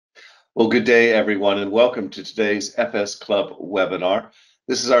Well, good day, everyone, and welcome to today's FS Club webinar.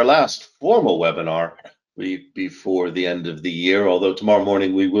 This is our last formal webinar before the end of the year, although tomorrow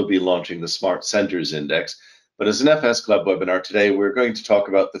morning we will be launching the Smart Centers Index. But as an FS Club webinar today, we're going to talk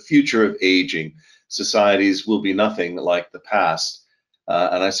about the future of aging. Societies will be nothing like the past.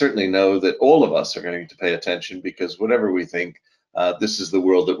 And I certainly know that all of us are going to pay attention because whatever we think, this is the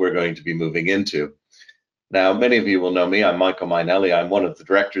world that we're going to be moving into. Now, many of you will know me. I'm Michael Mainelli. I'm one of the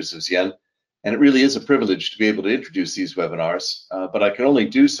directors of Zien, and it really is a privilege to be able to introduce these webinars, but I can only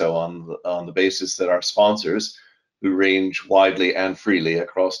do so on the basis that our sponsors, who range widely and freely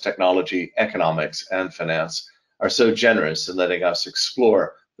across technology, economics, and finance, are so generous in letting us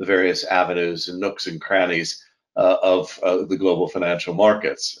explore the various avenues and nooks and crannies of the global financial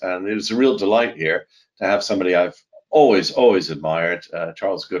markets. And it is a real delight here to have somebody I've always admired,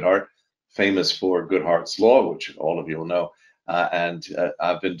 Charles Goodhart, famous for Goodhart's Law, which all of you will know.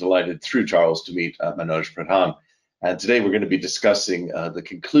 I've been delighted through Charles to meet Manoj Pradhan. And today we're going to be discussing the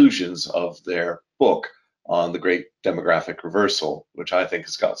conclusions of their book on the Great Demographic Reversal, which I think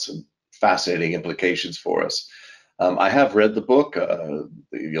has got some fascinating implications for us. I have read the book,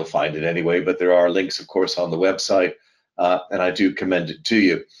 you'll find it anyway, but there are links, of course, on the website, and I do commend it to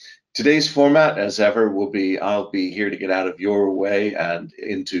you. Today's format, as ever, will be I'll be here to get out of your way and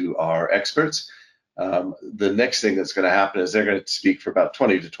into our experts. The next thing that's going to happen is they're going to speak for about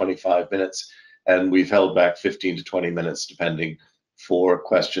 20 to 25 minutes, and we've held back 15 to 20 minutes, depending, for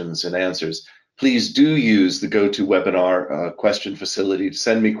questions and answers. Please do use the GoToWebinar question facility to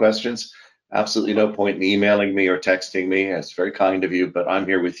send me questions. Absolutely no point in emailing me or texting me. It's very kind of you, but I'm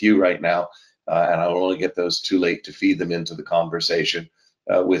here with you right now, and I will only get those too late to feed them into the conversation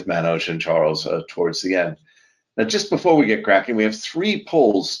with Manoj and Charles towards the end. Now, just before we get cracking, we have 3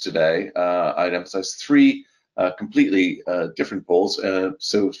 polls today. I'd emphasize 3 completely different polls.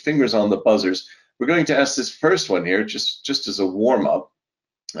 So fingers on the buzzers. We're going to ask this first one here just as a warm-up.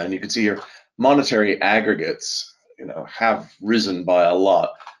 And you can see here, monetary aggregates, have risen by a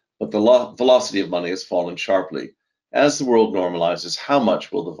lot, but the velocity of money has fallen sharply. As the world normalizes, how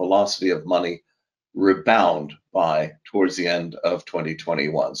much will the velocity of money rebound by towards the end of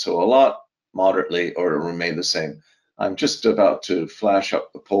 2021? So a lot, moderately, or remain the same. I'm just about to flash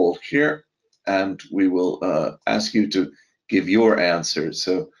up the poll here, and we will ask you to give your answer.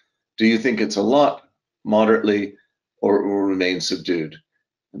 So do you think it's a lot, moderately, or it will remain subdued?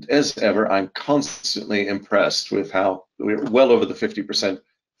 And as ever, I'm constantly impressed with how we're well over the 50%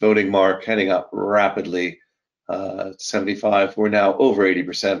 voting mark, heading up rapidly. 75, we're now over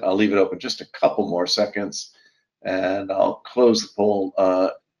 80%. I'll leave it open just a couple more seconds, and I'll close the poll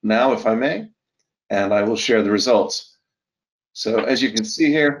now, if I may, and I will share the results. So as you can see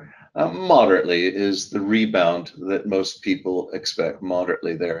here, moderately is the rebound that most people expect,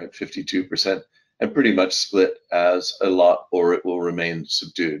 moderately there at 52%, and pretty much split as a lot or it will remain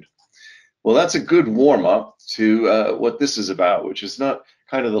subdued. Well, that's a good warm-up to what this is about, which is not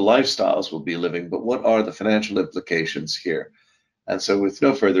kind of the lifestyles we'll be living, but what are the financial implications here? And so with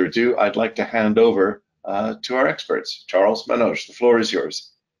no further ado, I'd like to hand over to our experts. Charles, Manoj, the floor is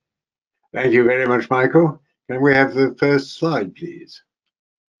yours. Thank you very much, Michael. Can we have the first slide, please?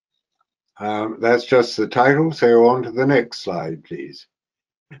 That's just the title, so on to the next slide, please.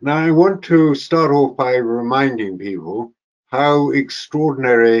 Now, I want to start off by reminding people how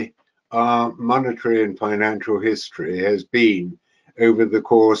extraordinary our monetary and financial history has been over the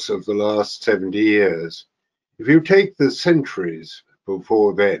course of the last 70 years. If you take the centuries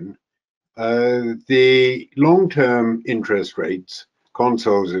before then, the long-term interest rates,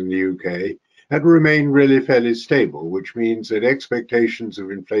 consols in the UK, had remained really fairly stable, which means that expectations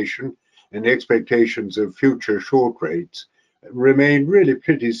of inflation and expectations of future short rates remained really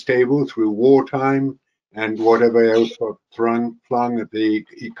pretty stable through wartime and whatever else got flung at the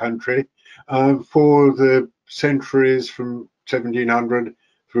country for the centuries from 1700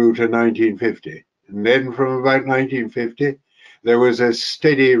 through to 1950. And then from about 1950, there was a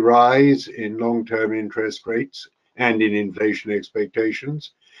steady rise in long-term interest rates and in inflation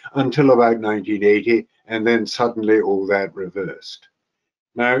expectations until about 1980, and then suddenly all that reversed.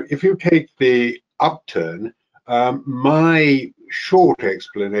 Now, if you take the upturn, my short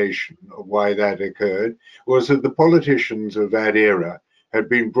explanation of why that occurred was that the politicians of that era had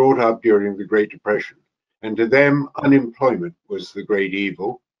been brought up during the Great Depression, and to them, unemployment was the great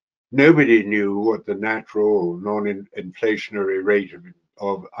evil. Nobody knew what the natural or non-inflationary rate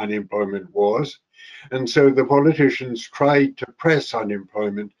of unemployment was, and so the politicians tried to press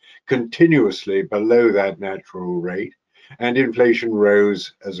unemployment continuously below that natural rate, and inflation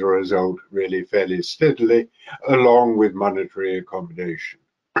rose as a result really fairly steadily, along with monetary accommodation.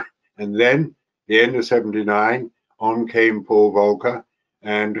 And then, the end of 79, on came Paul Volcker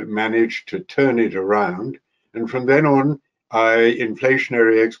and managed to turn it around. And from then on,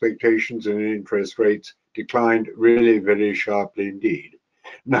 inflationary expectations and interest rates declined really very sharply indeed.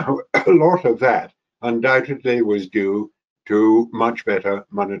 Now, a lot of that undoubtedly was due to much better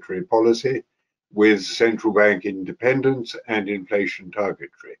monetary policy with central bank independence and inflation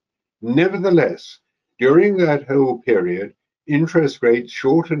targetry. Nevertheless, during that whole period, interest rates,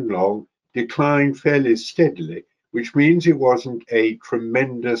 short and long, declined fairly steadily, which means it wasn't a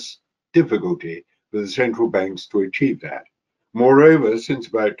tremendous difficulty for the central banks to achieve that. Moreover, since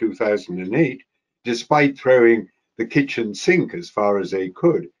about 2008, despite throwing the kitchen sink as far as they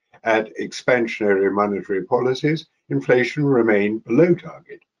could at expansionary monetary policies, inflation remained below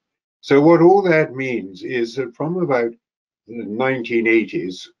target. So what all that means is that from about the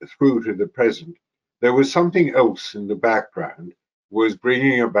 1980s through to the present, there was something else in the background was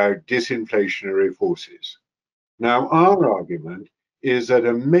bringing about disinflationary forces. Now, our argument is that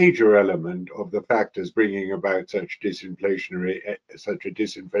a major element of the factors bringing about such a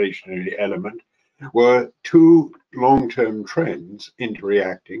disinflationary element were two long-term trends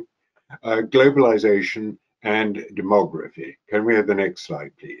interreacting, globalization and demography. Can we have the next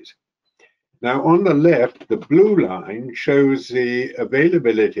slide, please? Now, on the left, the blue line shows the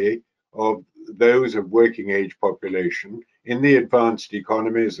availability of those of working age population in the advanced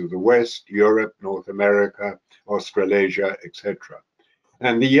economies of the West, Europe, North America, Australasia, etc.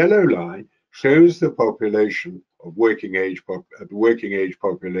 And the yellow line shows the population of working age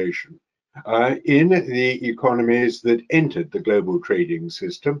population in the economies that entered the global trading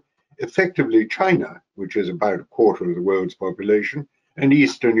system, effectively China, which is about a quarter of the world's population, and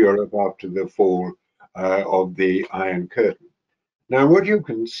Eastern Europe after the fall of the Iron Curtain. Now, what you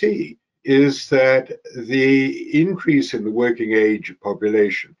can see is that the increase in the working age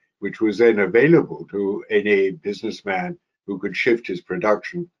population, which was then available to any businessman who could shift his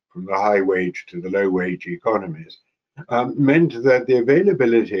production from the high wage to the low wage economies, meant that the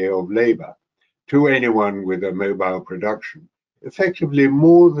availability of labor to anyone with a mobile production effectively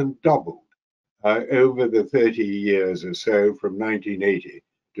more than doubled over the 30 years or so from 1980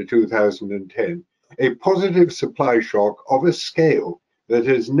 to 2010, a positive supply shock of a scale that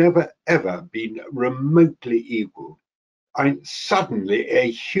has never ever been remotely equaled. Suddenly,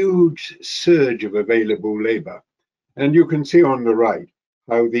 a huge surge of available labor. And you can see on the right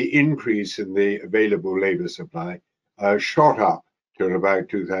how the increase in the available labor supply shot up to about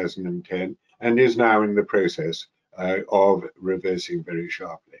 2010 and is now in the process of reversing very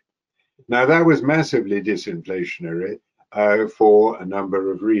sharply. Now, that was massively disinflationary for a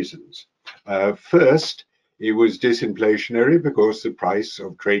number of reasons. First, it was disinflationary because the price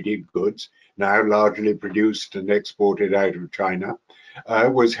of traded goods, now largely produced and exported out of China,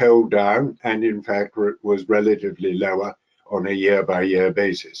 was held down and, in fact, was relatively lower on a year-by-year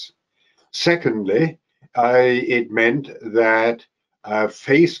basis. Secondly, it meant that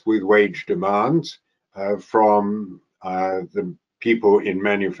faced with wage demands from the people in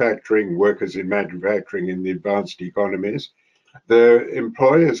manufacturing, workers in manufacturing in the advanced economies, the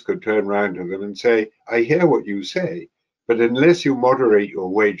employers could turn around to them and say, I hear what you say, but unless you moderate your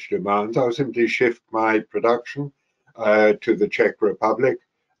wage demands, I'll simply shift my production to the Czech Republic,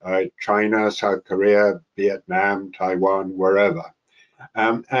 China, South Korea, Vietnam, Taiwan, wherever.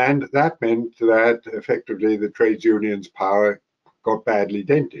 And that meant that effectively the trades unions' power got badly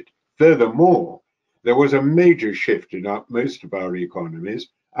dented. Furthermore, there was a major shift in most of our economies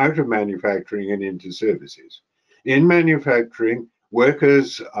out of manufacturing and into services. In manufacturing,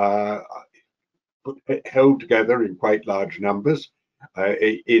 workers are held together in quite large numbers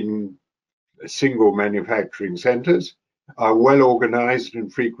in single manufacturing centers, are well organized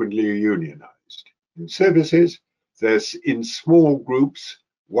and frequently unionized. In services, they're in small groups,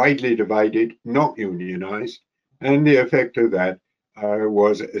 widely divided, not unionized, and the effect of that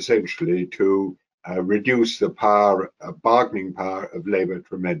was essentially to reduce the bargaining power of labor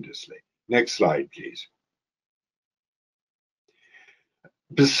tremendously. Next slide, please.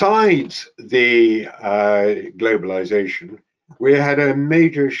 Besides the globalization, we had a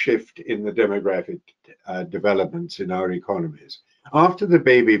major shift in the demographic developments in our economies. After the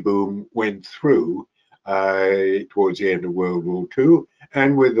baby boom went through towards the end of World War II,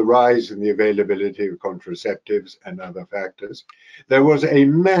 and with the rise in the availability of contraceptives and other factors, there was a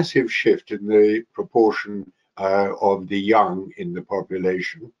massive shift in the proportion of the young in the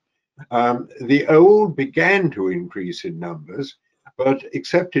population. The old began to increase in numbers, but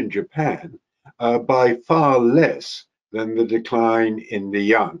except in Japan, by far less than the decline in the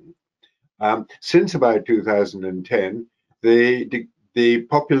young. Since about 2010, the the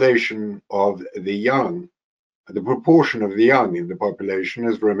population of the young, the proportion of the young in the population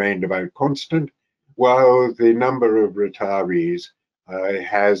has remained about constant, while the number of retirees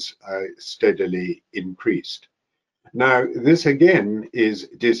has steadily increased. Now, this again is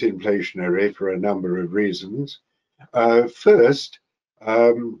disinflationary for a number of reasons. First,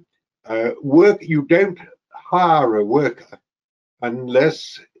 you don't hire a worker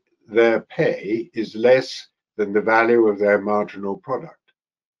unless their pay is less than the value of their marginal product.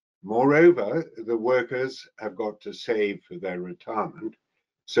 Moreover, the workers have got to save for their retirement,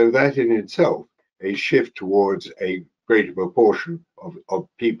 so that in itself, a shift towards a greater proportion of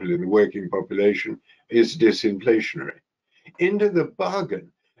people in the working population is disinflationary. Into the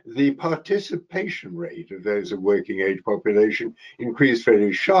bargain, the participation rate of those of working age population increased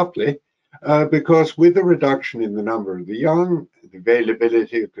very sharply because with the reduction in the number of the young, the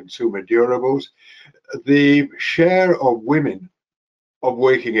availability of consumer durables, the share of women of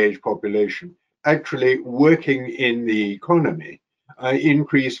working age population actually working in the economy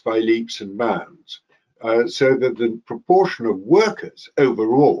increased by leaps and bounds, so that the proportion of workers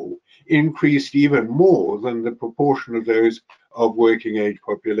overall increased even more than the proportion of those of working age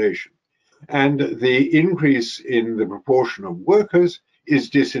population. And the increase in the proportion of workers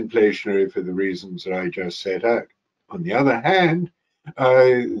is disinflationary for the reasons that I just set out. On the other hand,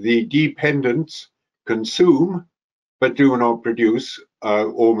 the dependents consume but do not produce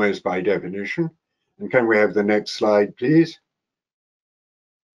almost by definition. And can we have the next slide, please?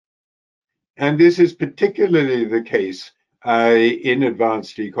 And this is particularly the case in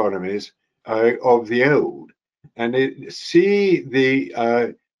advanced economies of the old. And see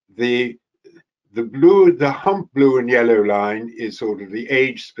the blue, the hump blue and yellow line is sort of the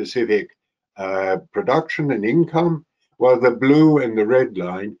age-specific production and income, while the blue and the red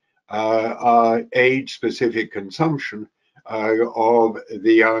line are age-specific consumption of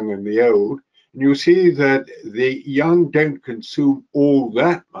the young and the old. And you see that the young don't consume all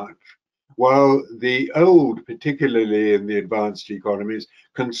that much, while the old, particularly in the advanced economies,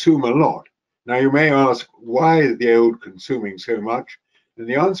 consume a lot. Now you may ask, why is the old consuming so much? And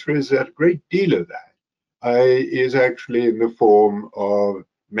the answer is that a great deal of that is actually in the form of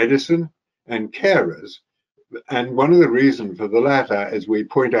medicine and carers. And one of the reasons for the latter, as we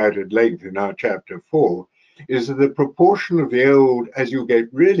point out at length in our chapter 4, is that the proportion of the old, as you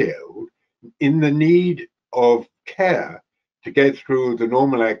get really old, in the need of care to get through the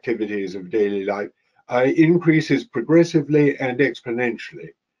normal activities of daily life, increases progressively and exponentially.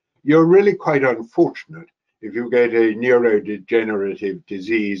 You're really quite unfortunate if you get a neurodegenerative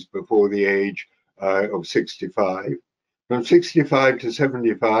disease before the age of 65. From 65 to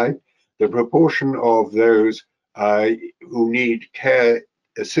 75, the proportion of those who need care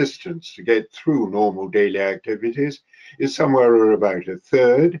assistance to get through normal daily activities is somewhere about a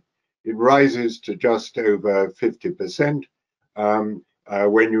third. It rises to just over 50%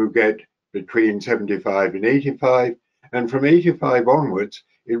 when you get between 75 and 85. And from 85 onwards,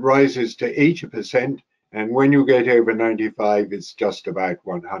 it rises to 80%. And when you get over 95, it's just about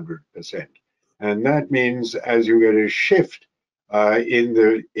 100%. And that means as you get a shift in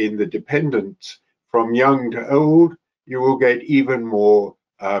the dependence from young to old, you will get even more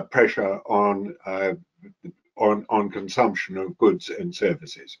pressure on consumption of goods and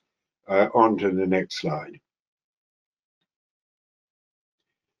services. On to the next slide.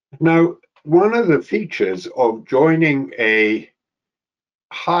 Now, one of the features of joining a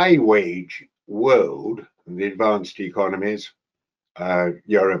high wage world, the advanced economies,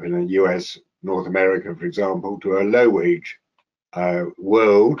 Europe and the US, North America, for example, to a low wage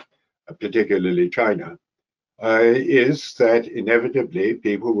world, particularly China, is that inevitably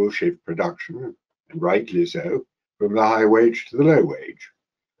people will shift production, and rightly so, from the high wage to the low wage.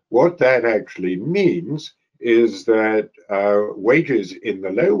 What that actually means is that wages in the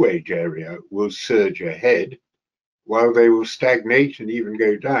low wage area will surge ahead, while they will stagnate and even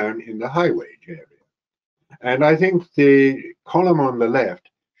go down in the high wage area. And I think the column on the left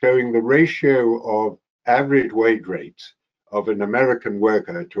showing the ratio of average wage rates of an American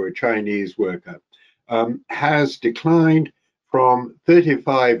worker to a Chinese worker has declined from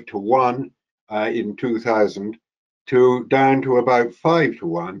 35 to 1 in 2000 to down to about 5 to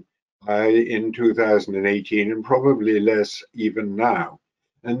 1 in 2018, and probably less even now.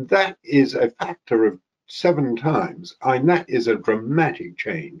 And that is a factor of 7 times, and that is a dramatic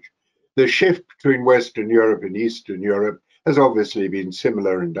change. The shift between Western Europe and Eastern Europe has obviously been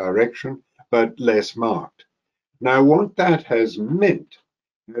similar in direction, but less marked. Now, what that has meant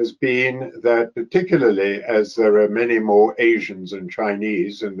has been that, particularly as there are many more Asians and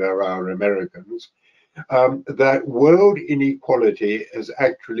Chinese than there are Americans, that world inequality has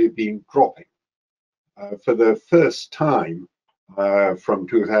actually been dropping for the first time from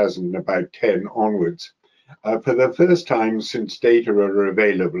 2010 onwards. For the first time since data are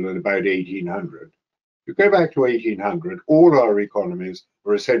available at about 1800. You go back to 1800, all our economies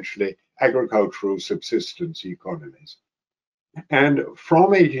were essentially agricultural subsistence economies. And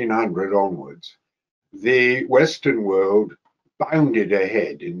from 1800 onwards, the Western world bounded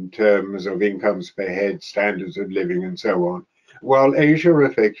ahead in terms of incomes per head, standards of living, and so on, while Asia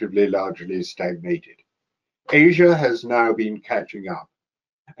effectively largely stagnated. Asia has now been catching up.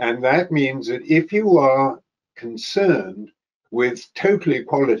 And that means that if you are concerned with total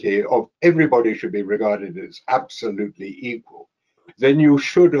equality of everybody should be regarded as absolutely equal, then you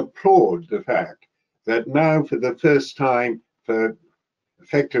should applaud the fact that now for the first time for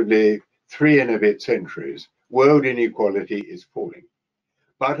effectively 3 and a bit centuries, world inequality is falling.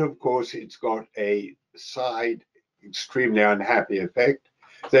 But of course, it's got a side extremely unhappy effect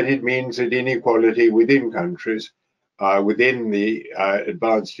that it means that inequality within countries, within the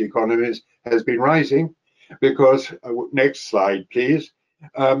advanced economies, has been rising because, next slide please,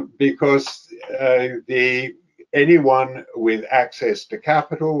 because anyone with access to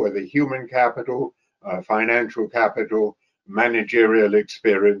capital, whether human capital, financial capital, managerial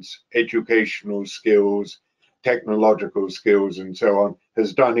experience, educational skills, technological skills, and so on,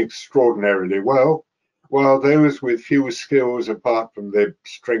 has done extraordinarily well, while those with few skills apart from the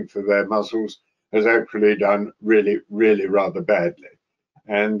strength of their muscles has actually done really, really rather badly.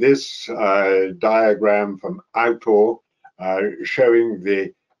 And this diagram from Autor showing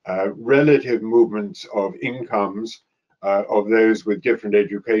the relative movements of incomes of those with different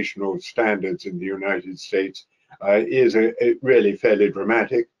educational standards in the United States is really fairly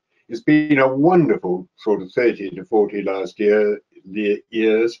dramatic. It's been a wonderful sort of 30 to 40 last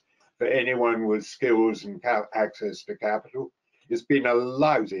years for anyone with skills and access to capital. It's been a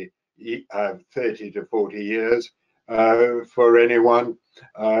lousy 30 to 40 years for anyone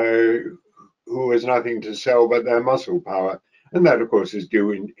who has nothing to sell but their muscle power. And that, of course, is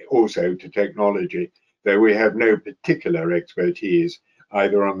due also to technology, though we have no particular expertise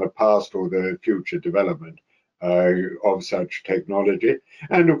either on the past or the future development of such technology.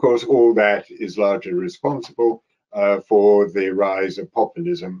 And of course, all that is largely responsible for the rise of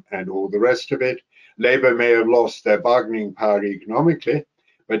populism and all the rest of it. Labour may have lost their bargaining power economically,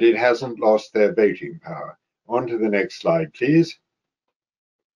 but it hasn't lost their voting power. On to the next slide, please.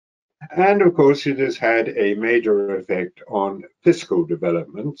 And of course, it has had a major effect on fiscal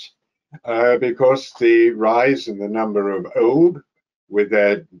developments because the rise in the number of old with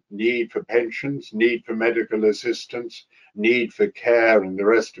their need for pensions, need for medical assistance, need for care and the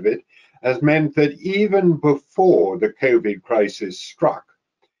rest of it, has meant that even before the COVID crisis struck,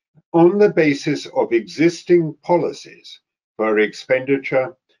 on the basis of existing policies for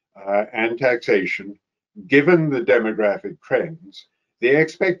expenditure and taxation, given the demographic trends, the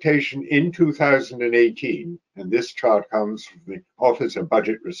expectation in 2018, and this chart comes from the Office of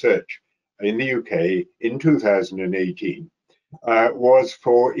Budget Research in the UK in 2018, was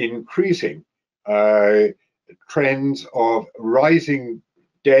for increasing trends of rising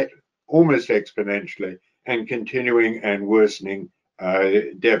debt almost exponentially and continuing and worsening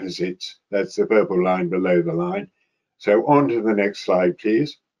deficits. That's the purple line below the line. So on to the next slide,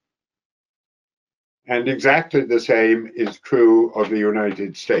 please. And exactly the same is true of the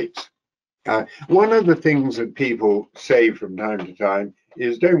United States. One of the things that people say from time to time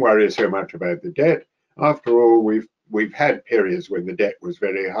is don't worry so much about the debt. After all, we've had periods when the debt was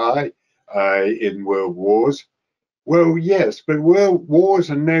very high in world wars. Well, yes, but world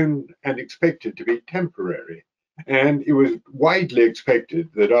wars are known and expected to be temporary. And it was widely expected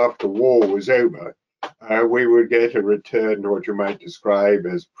that after war was over, we would get a return to what you might describe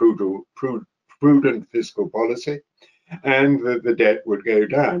as prudent fiscal policy, and that the debt would go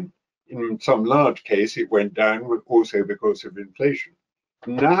down. In some large case, it went down also because of inflation.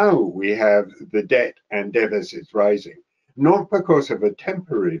 Now we have the debt and deficits rising, not because of a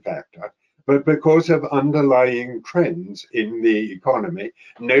temporary factor, but because of underlying trends in the economy,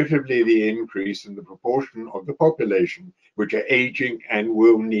 notably the increase in the proportion of the population which are aging and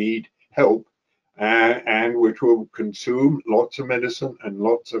will need help, and which will consume lots of medicine and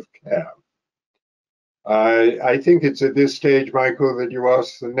lots of care. I think it's at this stage, Michael, that you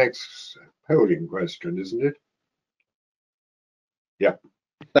ask the next polling question, isn't it? Yeah.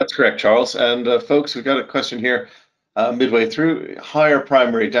 That's correct, Charles. And folks, we've got a question here midway through. Higher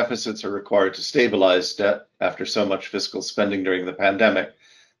primary deficits are required to stabilize debt after so much fiscal spending during the pandemic.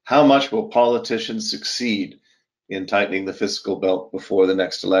 How much will politicians succeed in tightening the fiscal belt before the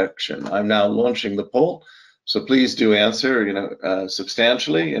next election. I'm now launching the poll, so please do answer,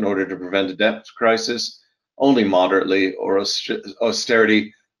 substantially in order to prevent a debt crisis. Only moderately or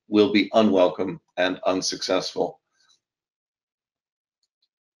austerity will be unwelcome and unsuccessful.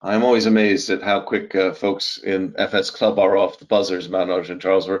 I'm always amazed at how quick folks in FS Club are off the buzzers. Manoj and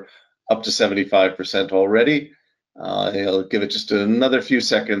Charles were up to 75% already. I'll give it just another few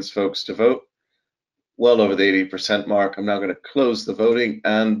seconds, folks, to vote. Well over the 80% mark. I'm now going to close the voting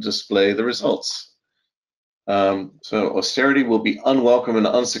and display the results. So austerity will be unwelcome and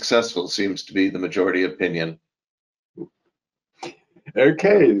unsuccessful seems to be the majority opinion.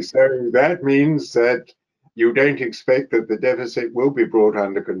 Okay, so that means that you don't expect that the deficit will be brought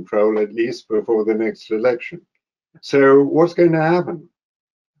under control, at least before the next election. So what's going to happen?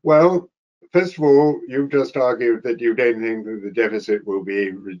 Well, first of all, you've just argued that you don't think that the deficit will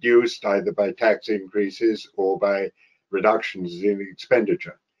be reduced either by tax increases or by reductions in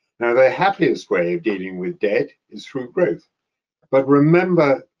expenditure. Now, the happiest way of dealing with debt is through growth. But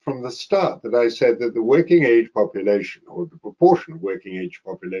remember from the start that I said that the working age population, or the proportion of working age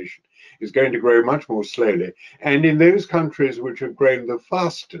population, is going to grow much more slowly. And in those countries which have grown the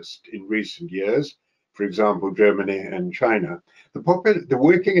fastest in recent years, for example, Germany and China, the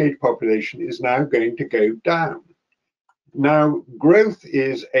working age population is now going to go down. Now, growth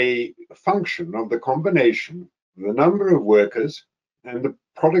is a function of the combination of the number of workers and the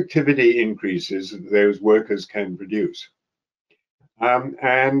productivity increases that those workers can produce.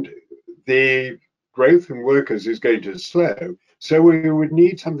 And the growth in workers is going to slow. So we would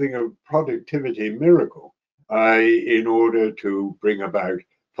need something of a productivity miracle in order to bring about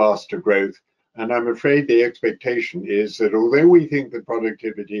faster growth. And I'm afraid the expectation is that although we think that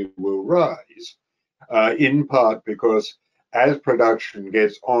productivity will rise, in part because as production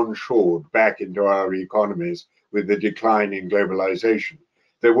gets onshored back into our economies with the decline in globalization,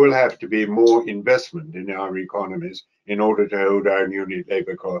 there will have to be more investment in our economies in order to hold down unit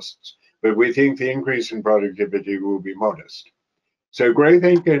labor costs. But we think the increase in productivity will be modest. So growth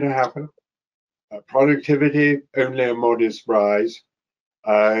ain't going to happen. Productivity, only a modest rise.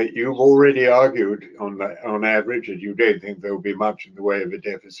 You've already argued on average that you don't think there will be much in the way of a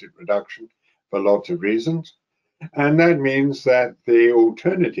deficit reduction for lots of reasons. And that means that the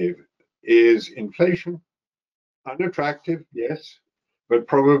alternative is inflation. Unattractive, yes, but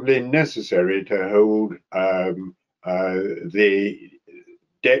probably necessary to hold the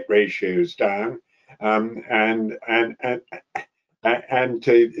debt ratios down and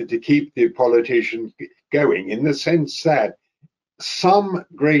to keep the politicians going, in the sense that some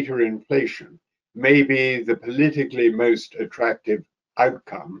greater inflation may be the politically most attractive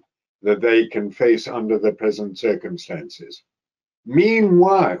outcome that they can face under the present circumstances.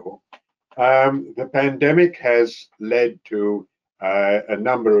 Meanwhile, the pandemic has led to a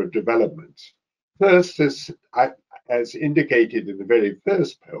number of developments. First, as indicated in the very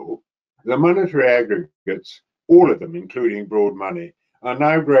first poll, the monetary aggregates, all of them, including broad money, are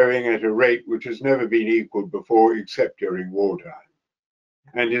now growing at a rate which has never been equaled before except during wartime,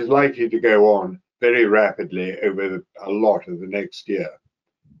 and is likely to go on very rapidly over a lot of the next year.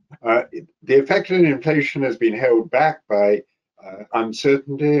 The effect of inflation has been held back by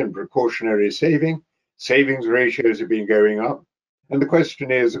uncertainty and precautionary saving. Savings ratios have been going up. And the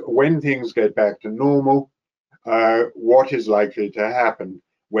question is, when things get back to normal, what is likely to happen?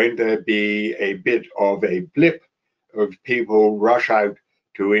 When there be a bit of a blip of people rush out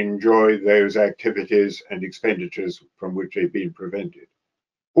to enjoy those activities and expenditures from which they've been prevented?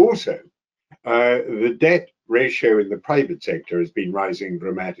 Also, the debt ratio in the private sector has been rising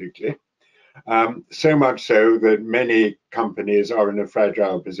dramatically, so much so that many companies are in a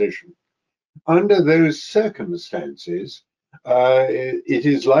fragile position. Under those circumstances, it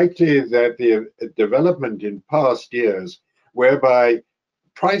is likely that the development in past years, whereby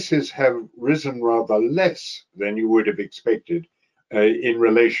prices have risen rather less than you would have expected in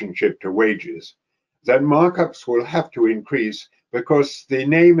relationship to wages, that markups will have to increase, because the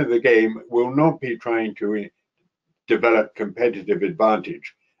name of the game will not be trying to develop competitive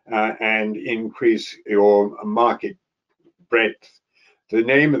advantage and increase your market breadth. The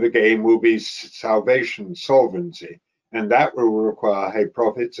name of the game will be salvation, solvency, and that will require high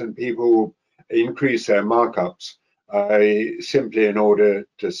profits, and people will increase their markups simply in order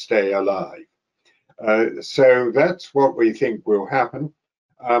to stay alive. So that's what we think will happen.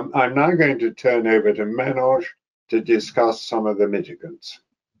 I'm now going to turn over to Manoj to discuss some of the mitigants.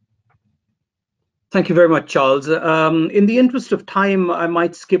 Thank you very much, Charles. In the interest of time, I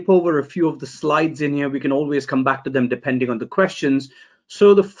might skip over a few of the slides in here. We can always come back to them depending on the questions.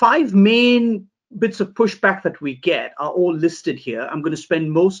 So the 5 main bits of pushback that we get are all listed here. I'm going to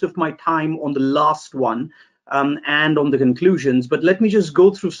spend most of my time on the last one and on the conclusions, but let me just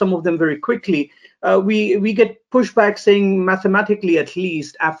go through some of them very quickly. We get pushback saying mathematically, at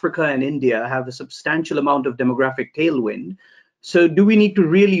least, Africa and India have a substantial amount of demographic tailwind. So do we need to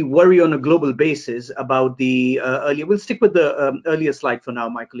really worry on a global basis about the earlier? We'll stick with the earlier slide for now,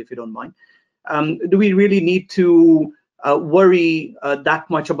 Michael, if you don't mind. Do we really need to worry that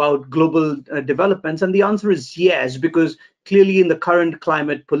much about global developments? And the answer is yes, because clearly in the current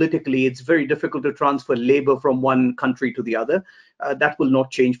climate politically, it's very difficult to transfer labor from one country to the other. That will not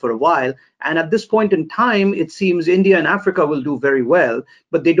change for a while. And at this point in time, it seems India and Africa will do very well,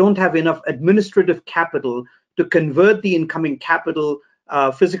 but they don't have enough administrative capital to convert the incoming capital,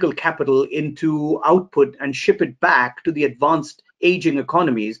 physical capital, into output and ship it back to the advanced aging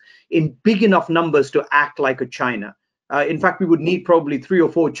economies in big enough numbers to act like a China. In fact, we would need probably 3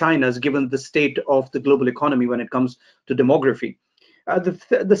 or 4 Chinas given the state of the global economy when it comes to demography.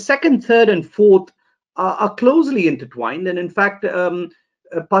 The second, third, and fourth are closely intertwined. And in fact,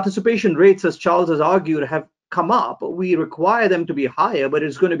 participation rates, as Charles has argued, have come up. We require them to be higher, but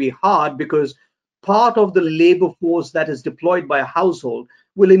it's going to be hard because part of the labor force that is deployed by a household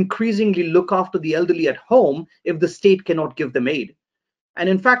will increasingly look after the elderly at home if the state cannot give them aid. And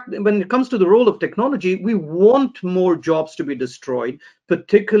in fact, when it comes to the role of technology, we want more jobs to be destroyed,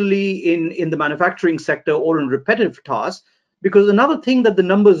 particularly in the manufacturing sector or in repetitive tasks, because another thing that the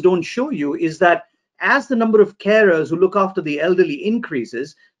numbers don't show you is that as the number of carers who look after the elderly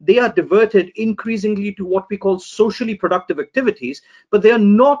increases, they are diverted increasingly to what we call socially productive activities, but they are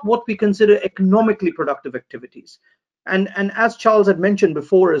not what we consider economically productive activities. And as Charles had mentioned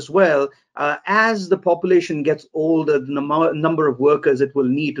before as well, as the population gets older, the number of workers it will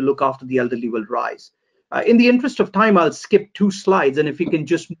need to look after the elderly will rise. In the interest of time, I'll skip 2 slides, and if we can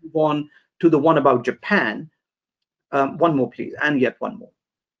just move on to the one about Japan. One more, please, and yet one more.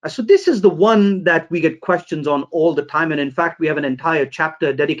 So this is the one that we get questions on all the time, and in fact, we have an entire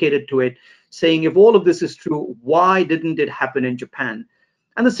chapter dedicated to it, saying if all of this is true, why didn't it happen in Japan?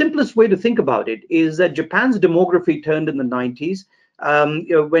 And the simplest way to think about it is that Japan's demography turned in the 90s,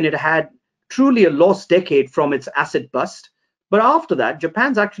 when it had truly a lost decade from its asset bust. But after that,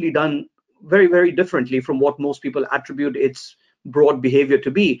 Japan's actually done very, very differently from what most people attribute its broad behavior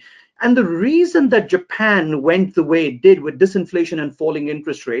to be. And the reason that Japan went the way it did with disinflation and falling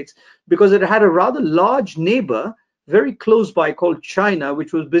interest rates, because it had a rather large neighbor very close by called China,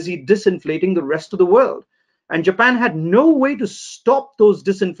 which was busy disinflating the rest of the world. And Japan had no way to stop those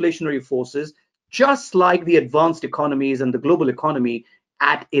disinflationary forces, just like the advanced economies and the global economy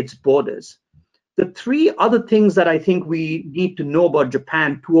at its borders. The 3 other things that I think we need to know about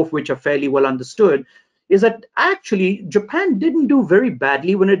Japan, 2 of which are fairly well understood, is that actually Japan didn't do very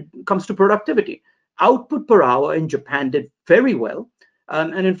badly when it comes to productivity. Output per hour in Japan did very well.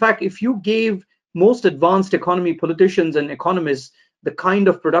 And in fact, if you gave most advanced economy politicians and economists the kind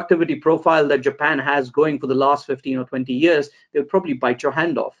of productivity profile that Japan has going for the last 15 or 20 years, they would probably bite your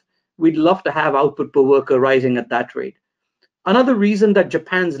hand off. We'd love to have output per worker rising at that rate. Another reason that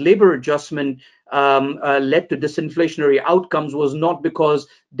Japan's labor adjustment led to disinflationary outcomes was not because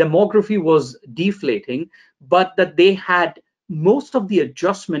demography was deflating, but that they had most of the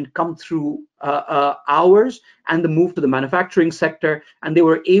adjustment come through hours and the move to the manufacturing sector, and they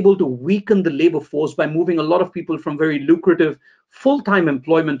were able to weaken the labor force by moving a lot of people from very lucrative full-time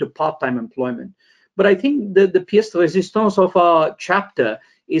employment to part-time employment. But I think the pièce de résistance of our chapter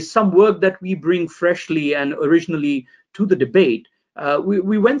is some work that we bring freshly and originally to the debate.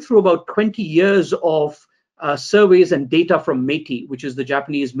 We went through about 20 years of surveys and data from METI, which is the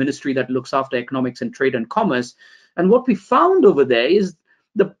Japanese ministry that looks after economics and trade and commerce. And what we found over there is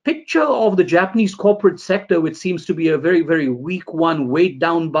the picture of the Japanese corporate sector, which seems to be a very, very weak one, weighed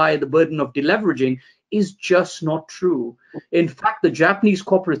down by the burden of deleveraging, is just not true. In fact, the Japanese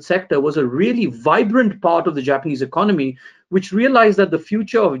corporate sector was a really vibrant part of the Japanese economy, which realized that the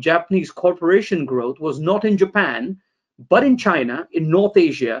future of Japanese corporation growth was not in Japan, but in China, in North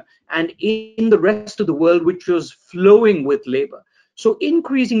Asia, and in the rest of the world, which was flowing with labor. So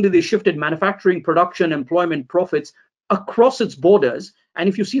increasingly, they shifted manufacturing, production, employment, profits across its borders. And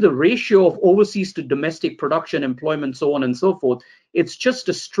if you see the ratio of overseas to domestic production, employment, so on and so forth, it's just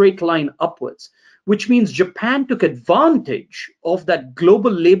a straight line upwards, which means Japan took advantage of that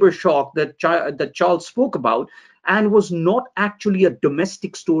global labor shock that Charles spoke about and was not actually a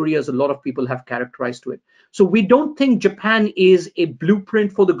domestic story as a lot of people have characterized to it. So we don't think Japan is a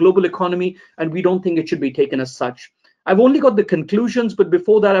blueprint for the global economy, and we don't think it should be taken as such. I've only got the conclusions, but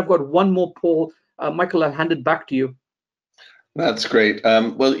before that, I've got one more poll. Michael, I'll hand it back to you. That's great.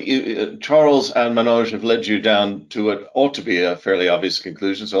 Well, Charles and Manoj have led you down to what ought to be a fairly obvious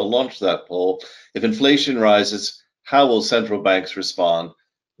conclusion. So I'll launch that poll. If inflation rises, how will central banks respond?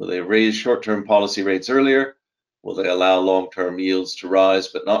 Will they raise short-term policy rates earlier? Will they allow long-term yields to rise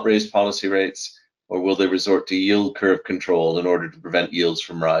but not raise policy rates? Or will they resort to yield curve control in order to prevent yields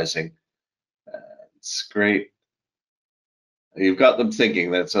from rising? It's great. You've got them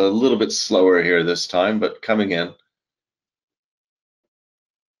thinking. That's a little bit slower here this time, but coming in.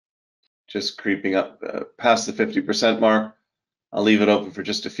 Just creeping up past the 50% mark. I'll leave it open for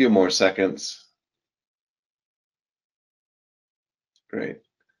just a few more seconds. Great.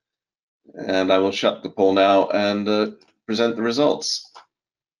 And I will shut the poll now and present the results.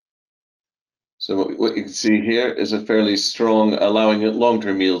 So what you can see here is a fairly strong, allowing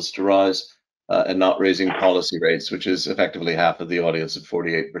long-term yields to rise and not raising policy rates, which is effectively half of the audience at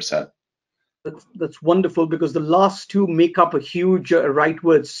 48%. That's wonderful, because the last two make up a huge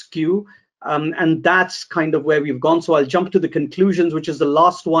rightward skew. And that's kind of where we've gone. So I'll jump to the conclusions, which is the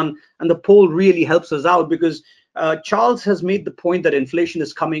last one. And the poll really helps us out, because Charles has made the point that inflation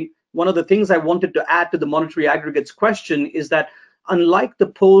is coming. One of the things I wanted to add to the monetary aggregates question is that unlike the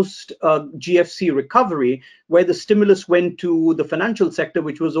post GFC recovery, where the stimulus went to the financial sector,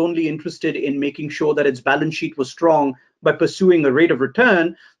 which was only interested in making sure that its balance sheet was strong by pursuing a rate of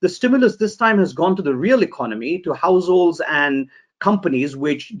return, the stimulus this time has gone to the real economy, to households and companies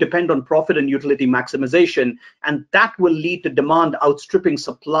which depend on profit and utility maximization, and that will lead to demand outstripping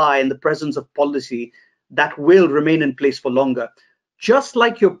supply in the presence of policy that will remain in place for longer. Just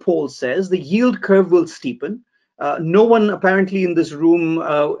like your poll says, the yield curve will steepen. No one apparently in this room,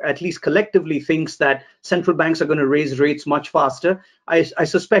 at least collectively, thinks that central banks are going to raise rates much faster. I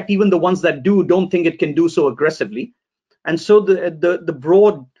suspect even the ones that do don't think it can do so aggressively. And so the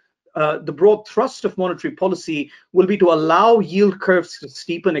broad thrust of monetary policy will be to allow yield curves to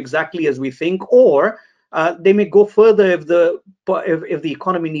steepen exactly as we think, or they may go further if the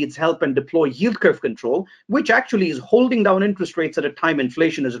economy needs help and deploy yield curve control, which actually is holding down interest rates at a time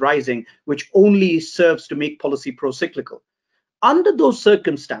inflation is rising, which only serves to make policy pro-cyclical. Under those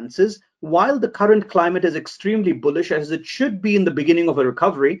circumstances, while the current climate is extremely bullish, as it should be in the beginning of a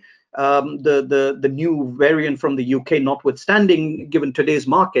recovery, the new variant from the UK notwithstanding, given today's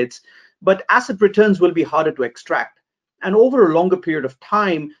markets, but asset returns will be harder to extract. And over a longer period of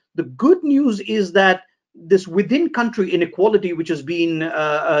time, the good news is that this within country inequality, which has been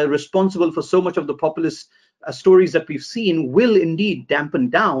responsible for so much of the populist stories that we've seen, will indeed dampen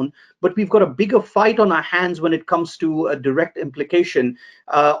down. But we've got a bigger fight on our hands when it comes to a direct implication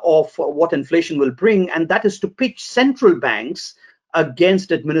of what inflation will bring, and that is to pitch central banks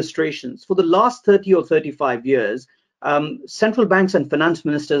against administrations. For the last 30 or 35 years, central banks and finance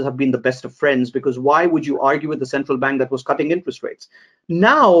ministers have been the best of friends, because why would you argue with the central bank that was cutting interest rates?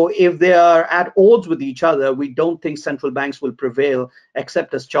 Now, if they are at odds with each other, we don't think central banks will prevail,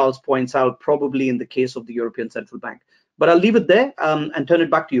 except, as Charles points out, probably in the case of the European Central Bank. But I'll leave it there and turn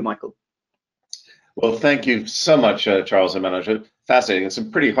it back to you, Michael. Well, thank you so much, Charles and Manoj. Fascinating, and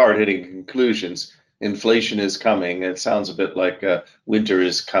some pretty hard-hitting conclusions. Inflation is coming. It sounds a bit like winter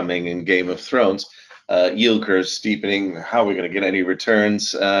is coming in Game of Thrones. Yield curves steepening. How are we going to get any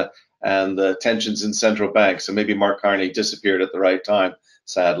returns? And the tensions in central banks. So maybe Mark Carney disappeared at the right time,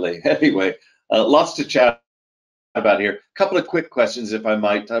 sadly. Anyway, lots to chat about here. A couple of quick questions, if I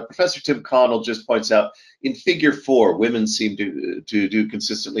might. Professor Tim Connell just points out, in figure 4, women seem to do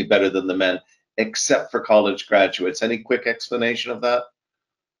consistently better than the men, except for college graduates. Any quick explanation of that?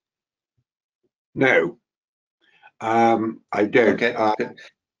 No, I don't. Okay.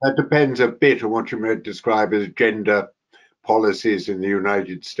 That depends a bit on what you might describe as gender policies in the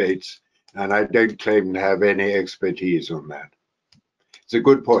United States, and I don't claim to have any expertise on that. It's a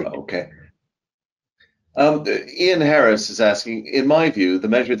good point. Okay. Ian Harris is asking, in my view, the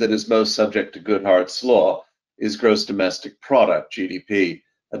measure that is most subject to Goodhart's law is gross domestic product, GDP,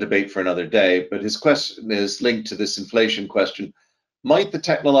 a debate for another day, but his question is linked to this inflation question. Might the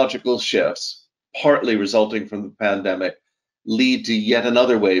technological shifts, partly resulting from the pandemic, lead to yet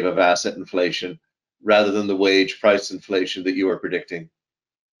another wave of asset inflation rather than the wage price inflation that you are predicting?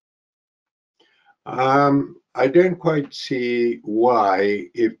 I don't quite see why.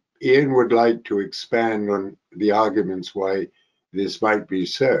 If Ian would like to expand on the arguments why this might be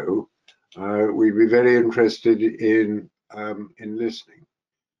so, we'd be very interested in listening.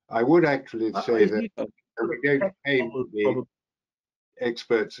 I would actually say that we don't claim to be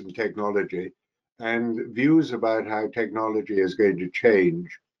experts in technology, and views about how technology is going to change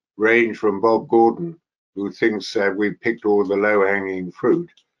range from Bob Gordon, who thinks that we've picked all the low-hanging fruit,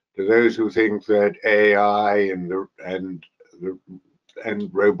 to those who think that AI and and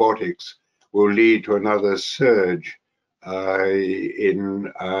robotics will lead to another surge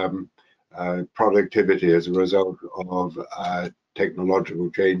in productivity as a result of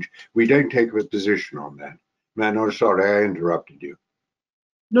technological change. We don't take a position on that. Manoj, sorry, I interrupted you.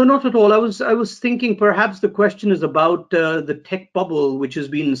 No, not at all. I was thinking perhaps the question is about the tech bubble, which has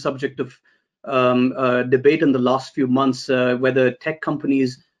been the subject of debate in the last few months, whether tech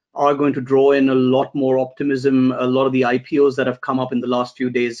companies are going to draw in a lot more optimism. A lot of the IPOs that have come up in the last few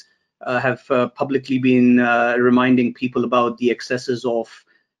days have publicly been reminding people about the excesses of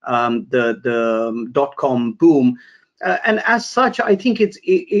the dot-com boom. And as such, I think it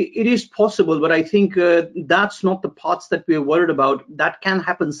is possible, but I think that's not the parts that we're worried about. That can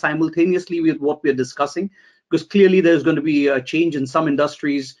happen simultaneously with what we're discussing, because clearly there's going to be a change in some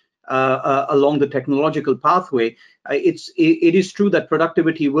industries along the technological pathway. It is true that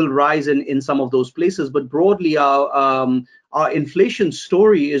productivity will rise in some of those places, but broadly our inflation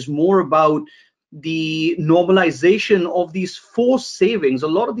story is more about the normalization of these forced savings. A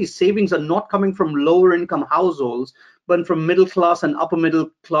lot of these savings are not coming from lower income households, but from middle class and upper middle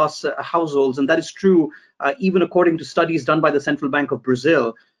class households. And that is true even according to studies done by the Central Bank of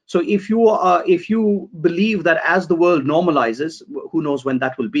Brazil. So if you believe that as the world normalizes, who knows when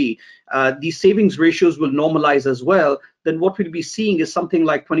that will be, these savings ratios will normalize as well, then what we'll be seeing is something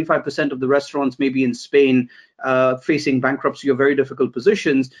like 25% of the restaurants maybe in Spain facing bankruptcy or very difficult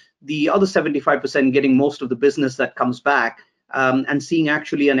positions, the other 75% getting most of the business that comes back, and seeing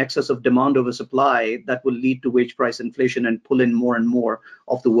actually an excess of demand over supply that will lead to wage price inflation and pull in more and more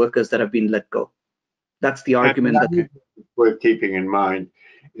of the workers that have been let go. That's the argument that worth keeping in mind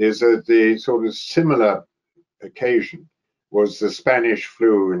is that the sort of similar occasion was the Spanish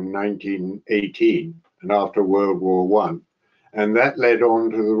flu in 1918 and after World War I, and that led on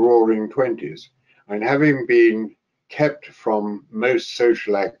to the Roaring Twenties. And having been kept from most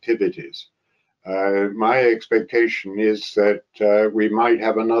social activities, my expectation is that we might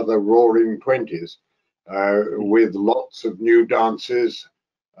have another Roaring Twenties with lots of new dances,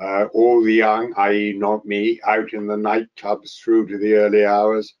 all the young, i.e. not me, out in the nightclubs through to the early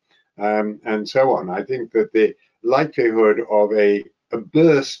hours, and so on. I think that the likelihood of a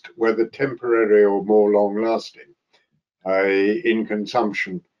burst, whether temporary or more long-lasting, in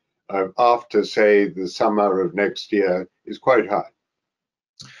consumption after, say, the summer of next year is quite high.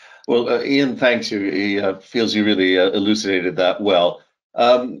 Well, Ian, thanks you. He feels you really elucidated that well.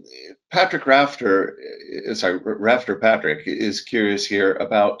 Patrick Rafter, Rafter Patrick is curious here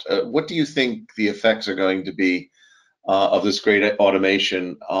about what do you think the effects are going to be of this great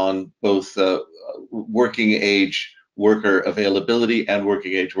automation on both working age worker availability and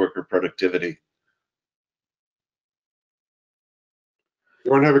working age worker productivity?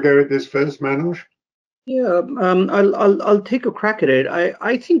 You want to have a go at this first, Manoj? Yeah, I'll take a crack at it.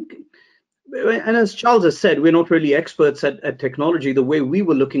 I think, and as Charles has said, we're not really experts at technology. The way we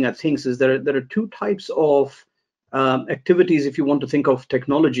were looking at things is there are two types of activities, if you want to think of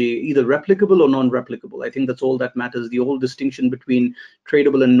technology, either replicable or non-replicable. I think that's all that matters. The old distinction between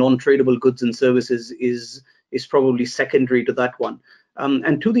tradable and non-tradable goods and services is probably secondary to that one.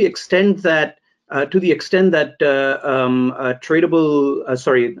 And to the extent that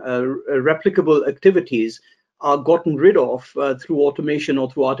replicable activities are gotten rid of through automation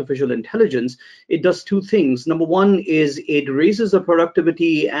or through artificial intelligence, it does two things. Number one is it raises the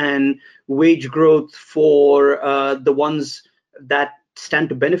productivity and wage growth for the ones that stand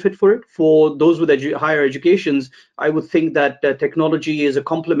to benefit for it. For those with higher educations, I would think that technology is a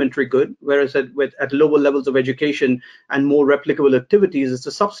complementary good, whereas at lower levels of education and more replicable activities, it's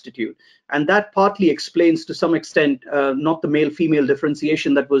a substitute. And that partly explains to some extent, not the male-female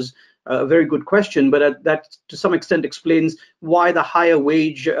differentiation that was a very good question, but that to some extent explains why the higher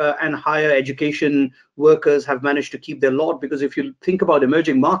wage and higher education workers have managed to keep their lot. Because if you think about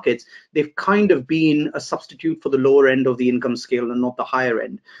emerging markets, they've kind of been a substitute for the lower end of the income scale and not the higher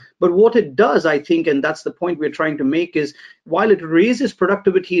end. But what it does, I think, and that's the point we're trying to make, is while it raises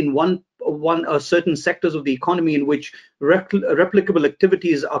productivity in certain sectors of the economy in which replicable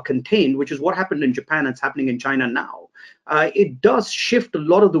activities are contained, which is what happened in Japan, it's happening in China now, it does shift a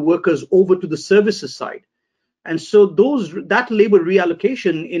lot of the workers over to the services side. And so that labor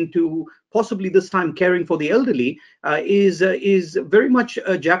reallocation into possibly this time caring for the elderly is very much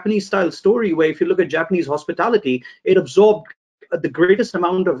a Japanese style story, where if you look at Japanese hospitality, it absorbed the greatest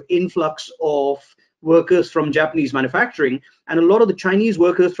amount of influx of workers from Japanese manufacturing, and a lot of the Chinese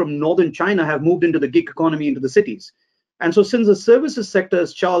workers from northern China have moved into the gig economy into the cities. And so since the services sector,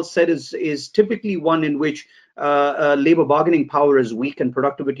 as Charles said, is typically one in which labor bargaining power is weak and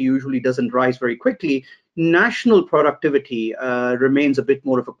productivity usually doesn't rise very quickly, national productivity remains a bit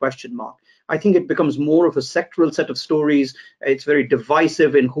more of a question mark. I think it becomes more of a sectoral set of stories. It's very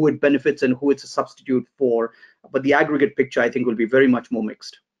divisive in who it benefits and who it's a substitute for. But the aggregate picture, I think, will be very much more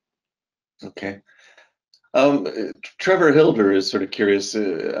mixed. Okay. Trevor Hilder is sort of curious,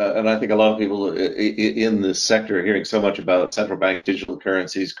 and I think a lot of people in this sector are hearing so much about central bank digital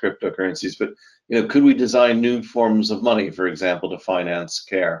currencies, cryptocurrencies, but could we design new forms of money, for example, to finance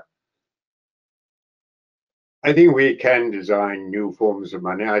care? I think we can design new forms of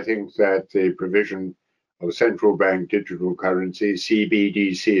money. I think that the provision of central bank digital currency,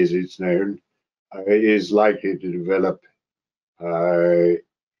 CBDC as it's known, is likely to develop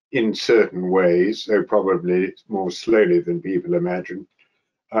in certain ways, though probably more slowly than people imagine.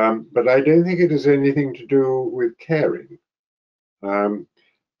 But I don't think it has anything to do with caring.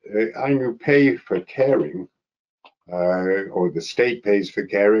 You pay for caring, or the state pays for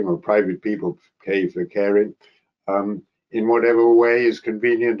caring, or private people pay for caring, in whatever way is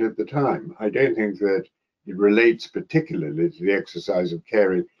convenient at the time. I don't think that it relates particularly to the exercise of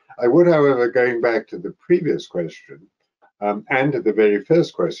caring. I would, however, going back to the previous question, and to the very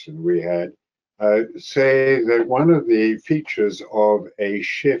first question we had, say that one of the features of a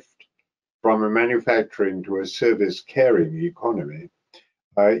shift from a manufacturing to a service caring economy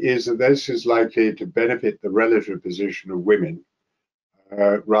is that this is likely to benefit the relative position of women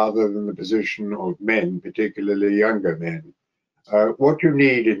rather than the position of men, particularly younger men. What you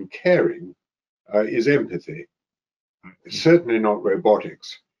need in caring is empathy, certainly not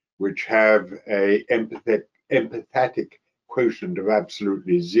robotics, which have a empathetic quotient of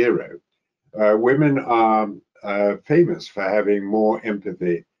absolutely zero. Women are famous for having more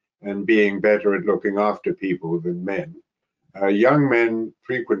empathy and being better at looking after people than men. Young men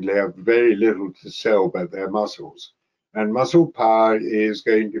frequently have very little to sell but their muscles, and muscle power is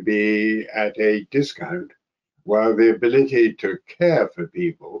going to be at a discount, while the ability to care for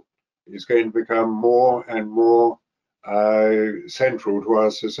people is going to become more and more central to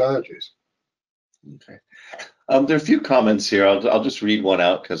our societies. Okay. There are a few comments here. I'll just read one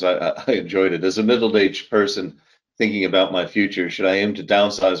out because I enjoyed it. As a middle-aged person thinking about my future, should I aim to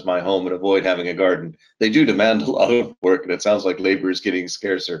downsize my home and avoid having a garden? They do demand a lot of work, and it sounds like labor is getting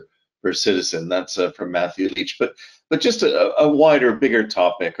scarcer per citizen. That's from Matthew Leach. But just a wider, bigger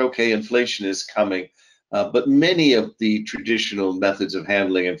topic. Okay, inflation is coming, but many of the traditional methods of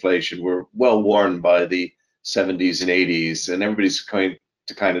handling inflation were well worn by the 70s and 80s, and everybody's going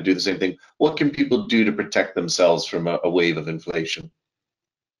to kind of do the same thing. What can people do to protect themselves from a wave of inflation?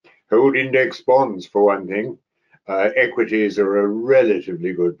 Hold index bonds, for one thing. Equities are a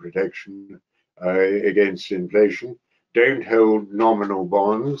relatively good protection against inflation. Don't hold nominal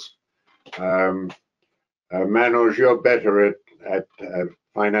bonds. Manoj, you're better at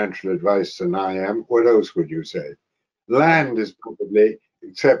financial advice than I am. What else would you say? Land is probably,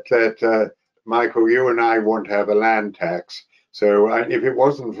 except that, Michael, you and I want to have a land tax. So if it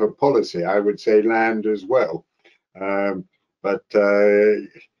wasn't for policy, I would say land as well. But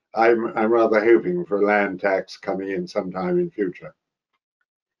I'm rather hoping for a land tax coming in sometime in future.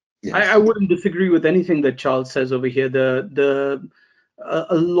 Yes. I wouldn't disagree with anything that Charles says over here.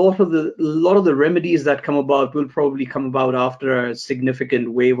 A lot of the remedies that come about will probably come about after a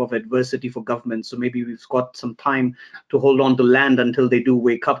significant wave of adversity for government. So maybe we've got some time to hold on to land until they do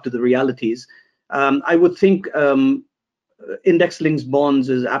wake up to the realities. I would think index-linked bonds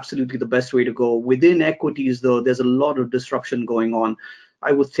is absolutely the best way to go. Within equities, though, there's a lot of disruption going on.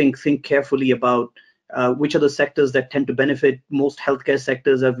 I would think carefully about which are the sectors that tend to benefit. Most healthcare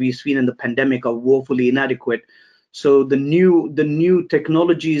sectors, as we've seen in the pandemic, are woefully inadequate. So the new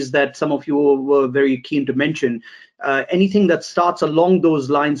technologies that some of you were very keen to mention, anything that starts along those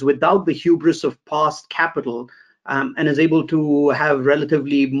lines without the hubris of past capital and is able to have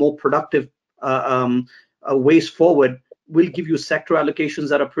relatively more productive ways forward will give you sector allocations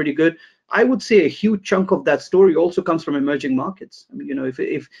that are pretty good. I would say a huge chunk of that story also comes from emerging markets. I mean,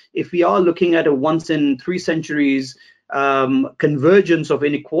 if we are looking at a once in 3 centuries convergence of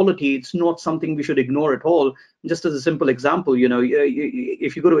inequality, it's not something we should ignore at all. Just as a simple example,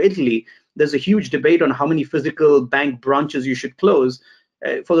 if you go to Italy, there's a huge debate on how many physical bank branches you should close.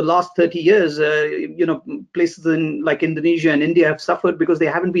 For the last 30 years, places like Indonesia and India have suffered because they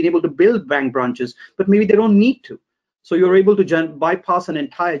haven't been able to build bank branches, but maybe they don't need to. So you're able to bypass an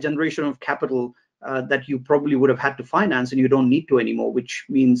entire generation of capital that you probably would have had to finance, and you don't need to anymore, which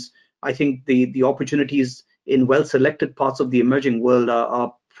means I think the opportunities in well-selected parts of the emerging world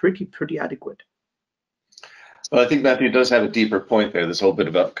are pretty adequate. Well, I think Matthew does have a deeper point there. This whole bit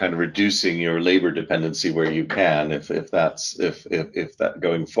about kind of reducing your labor dependency where you can, if that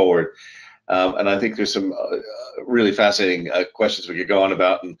going forward. And I think there's some really fascinating questions we could go on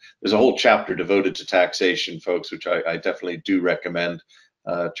about, and there's a whole chapter devoted to taxation, folks, which I definitely do recommend.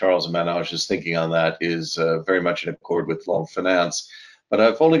 Charles Manoj's thinking on that is very much in accord with law of finance. But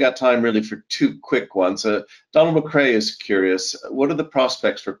I've only got time really for two quick ones. Donald McCrae is curious, what are the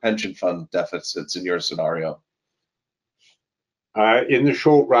prospects for pension fund deficits in your scenario? In the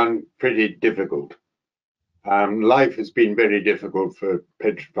short run, pretty difficult. Life has been very difficult for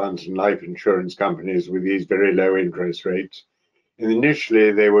pension funds and life insurance companies with these very low interest rates. And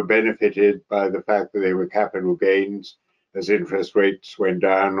initially, they were benefited by the fact that they were capital gains as interest rates went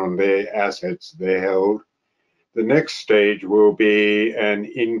down on the assets they held. The next stage will be an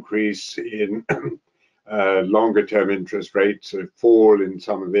increase in longer term interest rates, a fall in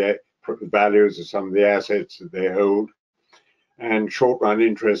some of the values of some of the assets that they hold. And short run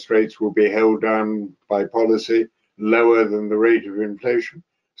interest rates will be held down by policy lower than the rate of inflation.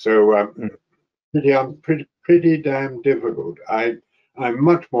 So pretty damn difficult. I'm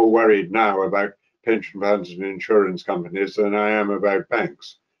much more worried now about pension funds and insurance companies than I am about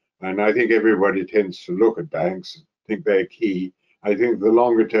banks. And I think everybody tends to look at banks, think they're key. I think the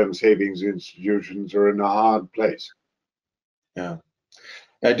longer term savings institutions are in a hard place. Yeah.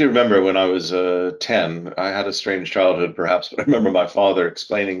 I do remember when I was 10, I had a strange childhood perhaps, but I remember my father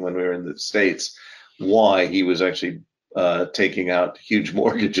explaining when we were in the States why he was actually taking out huge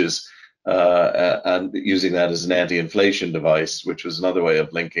mortgages and using that as an anti-inflation device, which was another way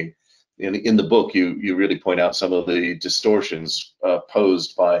of linking. In the book, you really point out some of the distortions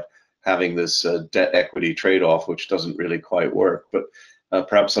posed by having this debt equity trade-off, which doesn't really quite work. But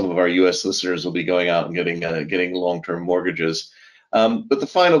perhaps some of our U.S. listeners will be going out and getting long-term mortgages. But the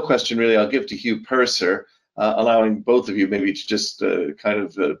final question, really, I'll give to Hugh Purser, allowing both of you maybe to just kind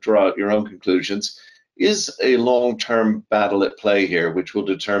of draw out your own conclusions. Is a long-term battle at play here, which will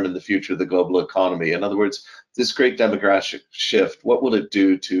determine the future of the global economy? In other words, this great demographic shift, what will it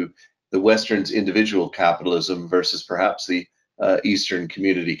do to the Western's individual capitalism versus perhaps the Eastern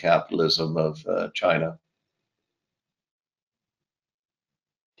community capitalism of China?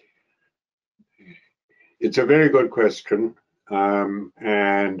 It's a very good question.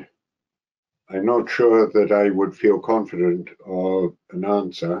 And I'm not sure that I would feel confident of an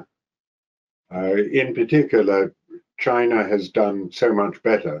answer. In particular, China has done so much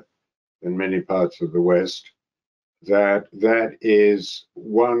better than many parts of the West that is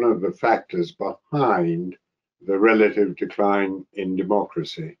one of the factors behind the relative decline in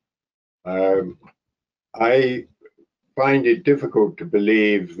democracy. I find it difficult to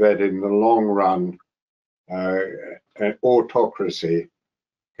believe that in the long run, an autocracy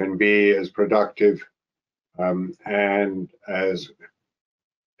can be as productive and as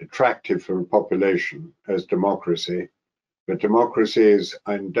attractive for a population as democracy. But democracy is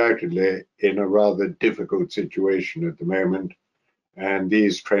undoubtedly in a rather difficult situation at the moment, and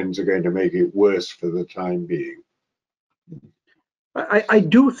these trends are going to make it worse for the time being. I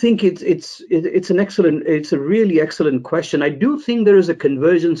do think it's a really excellent question. I do think there is a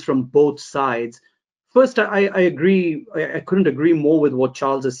convergence from both sides. First, I agree. I couldn't agree more with what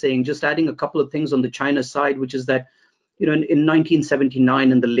Charles is saying. Just adding a couple of things on the China side, which is that, in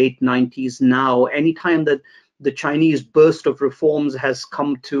 1979 and the late 90s, now, anytime that the Chinese burst of reforms has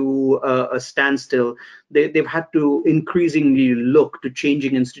come to a standstill, they've had to increasingly look to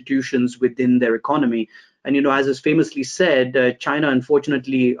changing institutions within their economy. And, as is famously said, China,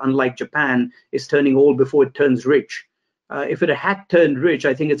 unfortunately, unlike Japan, is turning old before it turns rich. If it had turned rich,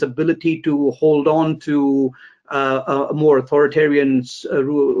 I think its ability to hold on to a more authoritarian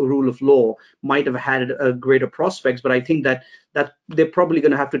rule of law might have had greater prospects. But I think that they're probably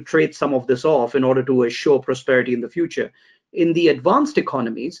going to have to trade some of this off in order to assure prosperity in the future. In the advanced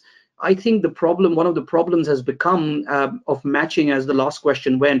economies, I think one of the problems has become of matching, as the last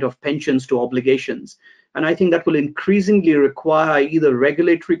question went, of pensions to obligations. And I think that will increasingly require either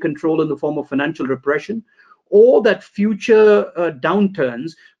regulatory control in the form of financial repression, or that future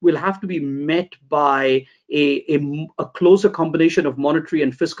downturns will have to be met by a closer combination of monetary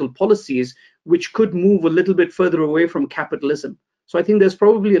and fiscal policies, which could move a little bit further away from capitalism. So I think there's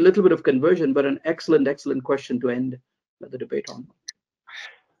probably a little bit of conversion, but an excellent question to end the debate on.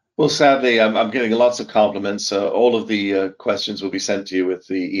 Well, sadly, I'm getting lots of compliments. All of the questions will be sent to you with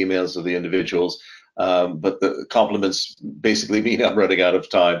the emails of the individuals, but the compliments basically mean I'm running out of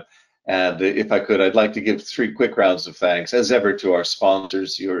time. And if I could, I'd like to give 3 quick rounds of thanks, as ever, to our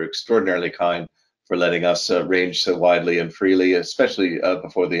sponsors. You're extraordinarily kind for letting us range so widely and freely, especially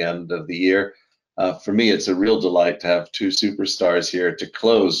before the end of the year. For me, it's a real delight to have two superstars here to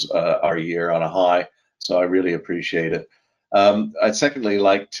close our year on a high. So I really appreciate it. I'd secondly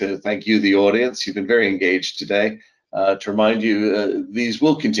like to thank you, the audience. You've been very engaged today. To remind you, these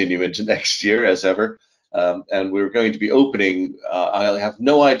will continue into next year as ever. And we're going to be opening, I have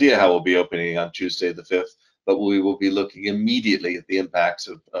no idea how we'll be opening on Tuesday the 5th, but we will be looking immediately at the impacts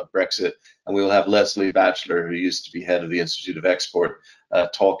of Brexit. And we will have Leslie Batchelor, who used to be head of the Institute of Export,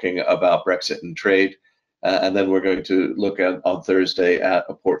 talking about Brexit and trade. And then we're going to look at on Thursday at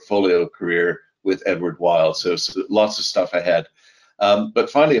a portfolio career with Edward Wild. So lots of stuff ahead.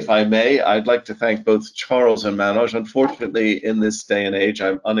 But finally, if I may, I'd like to thank both Charles and Manoj. Unfortunately, in this day and age,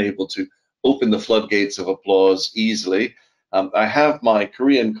 I'm unable to open the floodgates of applause easily. I have my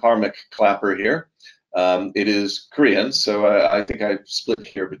Korean karmic clapper here. It is Korean, so I think I split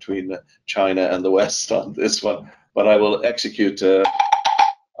here between China and the West on this one, but I will execute a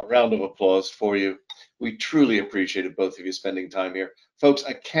round of applause for you. We truly appreciated both of you spending time here. Folks,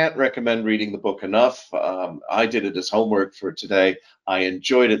 I can't recommend reading the book enough. I did it as homework for today. I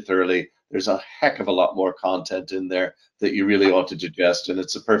enjoyed it thoroughly. There's a heck of a lot more content in there that you really ought to digest, and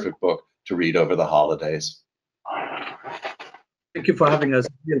it's a perfect book to read over the holidays. Thank you for having us.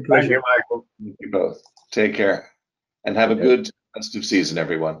 Real Thank pleasure. you, Michael. Thank you both. Take care and have a good festive season,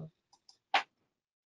 everyone.